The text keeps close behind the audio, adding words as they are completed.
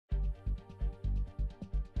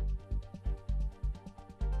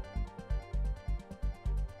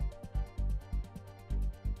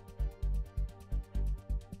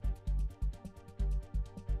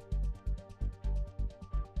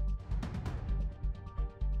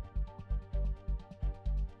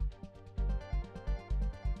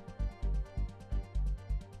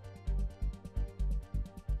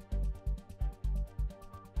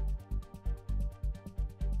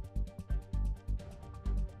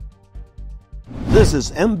This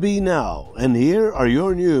is MB Now, and here are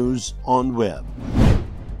your news on web.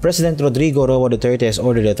 President Rodrigo Roa Duterte has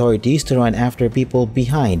ordered authorities to run after people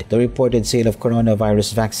behind the reported sale of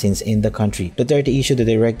coronavirus vaccines in the country. Duterte issued a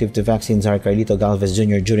directive to vaccine czar Carlito Galvez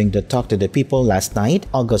Jr. during the Talk to the People last night,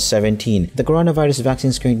 August 17. The coronavirus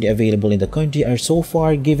vaccines currently available in the country are so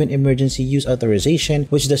far given emergency use authorization,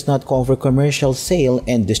 which does not call for commercial sale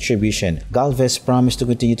and distribution. Galvez promised to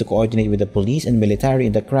continue to coordinate with the police and military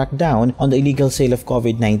in the crackdown on the illegal sale of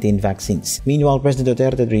COVID-19 vaccines. Meanwhile, President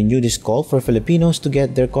Duterte renewed his call for Filipinos to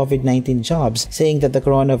get their COVID-19 jobs, saying that the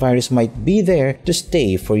coronavirus might be there to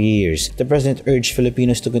stay for years. The president urged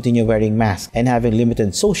Filipinos to continue wearing masks and having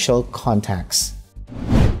limited social contacts.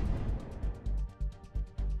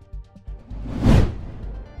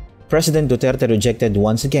 President Duterte rejected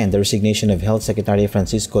once again the resignation of Health Secretary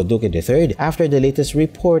Francisco Duque III after the latest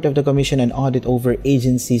report of the Commission on Audit over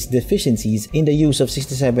agency's deficiencies in the use of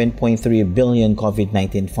 67.3 billion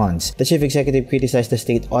COVID-19 funds. The chief executive criticized the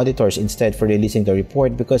state auditors instead for releasing the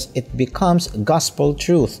report because it becomes gospel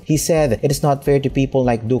truth. He said it is not fair to people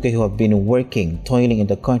like Duque who have been working, toiling in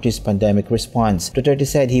the country's pandemic response. Duterte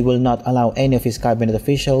said he will not allow any of his cabinet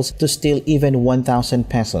officials to steal even 1,000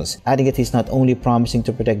 pesos, adding that he's not only promising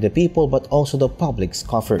to protect the people but also the public's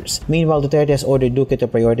coffers. Meanwhile, Duterte has ordered Duque to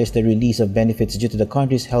prioritize the release of benefits due to the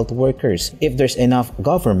country's health workers if there's enough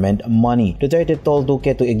government money. Duterte told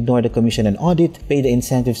Duque to ignore the Commission on Audit, pay the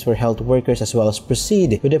incentives for health workers, as well as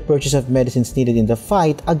proceed with the purchase of medicines needed in the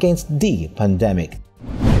fight against the pandemic.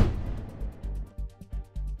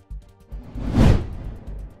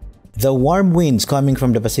 The warm winds coming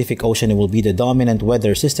from the Pacific Ocean will be the dominant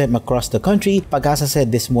weather system across the country, Pag-asa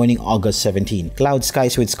said this morning, August 17. Cloud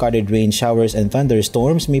skies with scattered rain showers and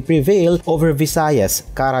thunderstorms may prevail over Visayas,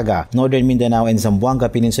 Caraga, Northern Mindanao and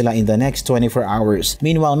Zamboanga Peninsula in the next 24 hours.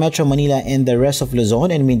 Meanwhile, Metro Manila and the rest of Luzon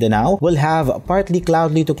and Mindanao will have partly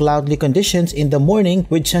cloudy to cloudy conditions in the morning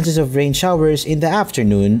with chances of rain showers in the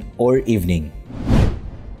afternoon or evening.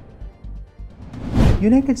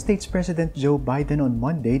 United States President Joe Biden on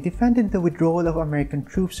Monday defended the withdrawal of American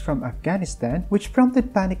troops from Afghanistan, which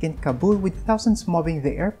prompted panic in Kabul with thousands mobbing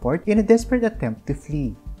the airport in a desperate attempt to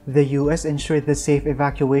flee. The US ensured the safe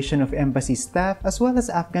evacuation of embassy staff as well as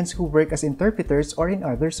Afghans who work as interpreters or in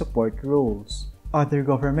other support roles. Other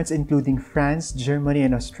governments including France, Germany,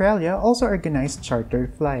 and Australia also organized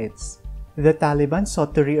chartered flights. The Taliban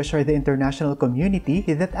sought to reassure the international community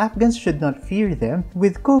that Afghans should not fear them,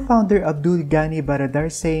 with co-founder Abdul Ghani Baradar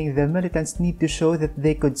saying the militants need to show that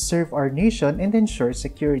they could serve our nation and ensure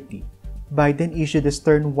security. Biden issued a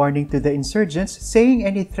stern warning to the insurgents, saying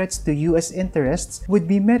any threats to US interests would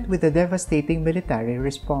be met with a devastating military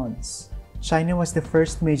response. China was the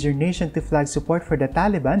first major nation to flag support for the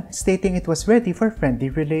Taliban, stating it was ready for friendly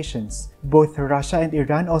relations. Both Russia and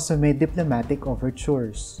Iran also made diplomatic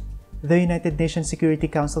overtures. The United Nations Security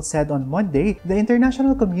Council said on Monday the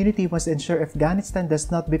international community must ensure Afghanistan does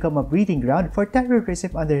not become a breeding ground for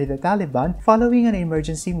terrorism under the Taliban following an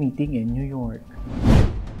emergency meeting in New York.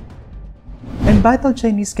 Embattled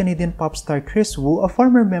Chinese-Canadian pop star Chris Wu, a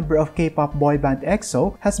former member of K-pop boy band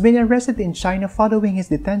EXO, has been arrested in China following his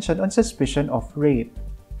detention on suspicion of rape.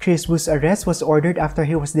 Chris Wu's arrest was ordered after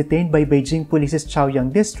he was detained by Beijing Police's Chaoyang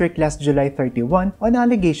District last July 31 on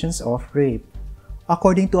allegations of rape.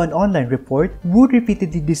 According to an online report, Wu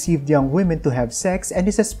repeatedly deceived young women to have sex and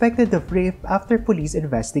is suspected of rape after police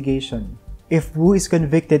investigation. If Wu is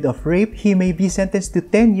convicted of rape, he may be sentenced to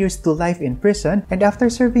 10 years to life in prison, and after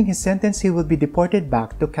serving his sentence, he will be deported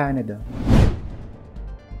back to Canada.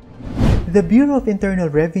 The Bureau of Internal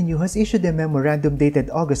Revenue has issued a memorandum dated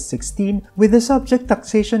August 16 with the subject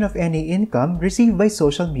taxation of any income received by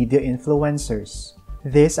social media influencers.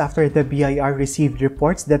 This after the BIR received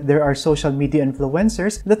reports that there are social media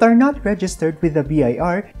influencers that are not registered with the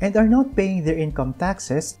BIR and are not paying their income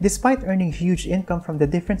taxes despite earning huge income from the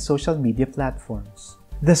different social media platforms.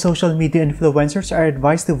 The social media influencers are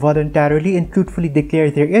advised to voluntarily and truthfully declare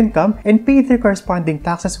their income and pay their corresponding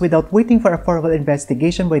taxes without waiting for a formal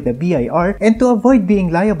investigation by the BIR and to avoid being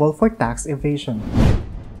liable for tax evasion.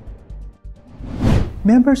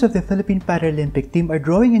 Members of the Philippine Paralympic team are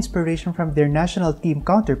drawing inspiration from their national team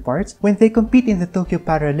counterparts when they compete in the Tokyo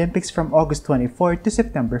Paralympics from August 24 to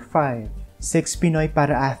September 5. 6 Pinoy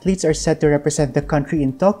para-athletes are set to represent the country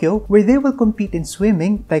in Tokyo, where they will compete in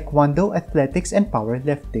swimming, taekwondo, athletics, and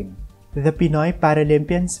powerlifting. The Pinoy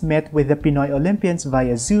Paralympians met with the Pinoy Olympians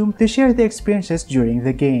via Zoom to share their experiences during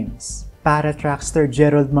the Games. Para-trackster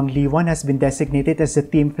Gerald Mangliwan has been designated as the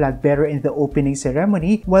team flag bearer in the opening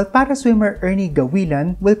ceremony, while para-swimmer Ernie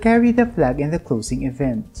Gawilan will carry the flag in the closing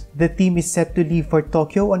event. The team is set to leave for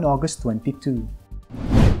Tokyo on August 22.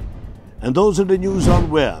 And those are the news on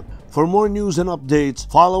web. For more news and updates,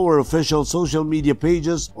 follow our official social media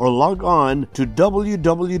pages or log on to www.mb.com.ph.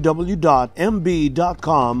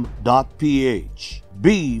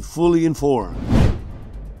 Be fully informed.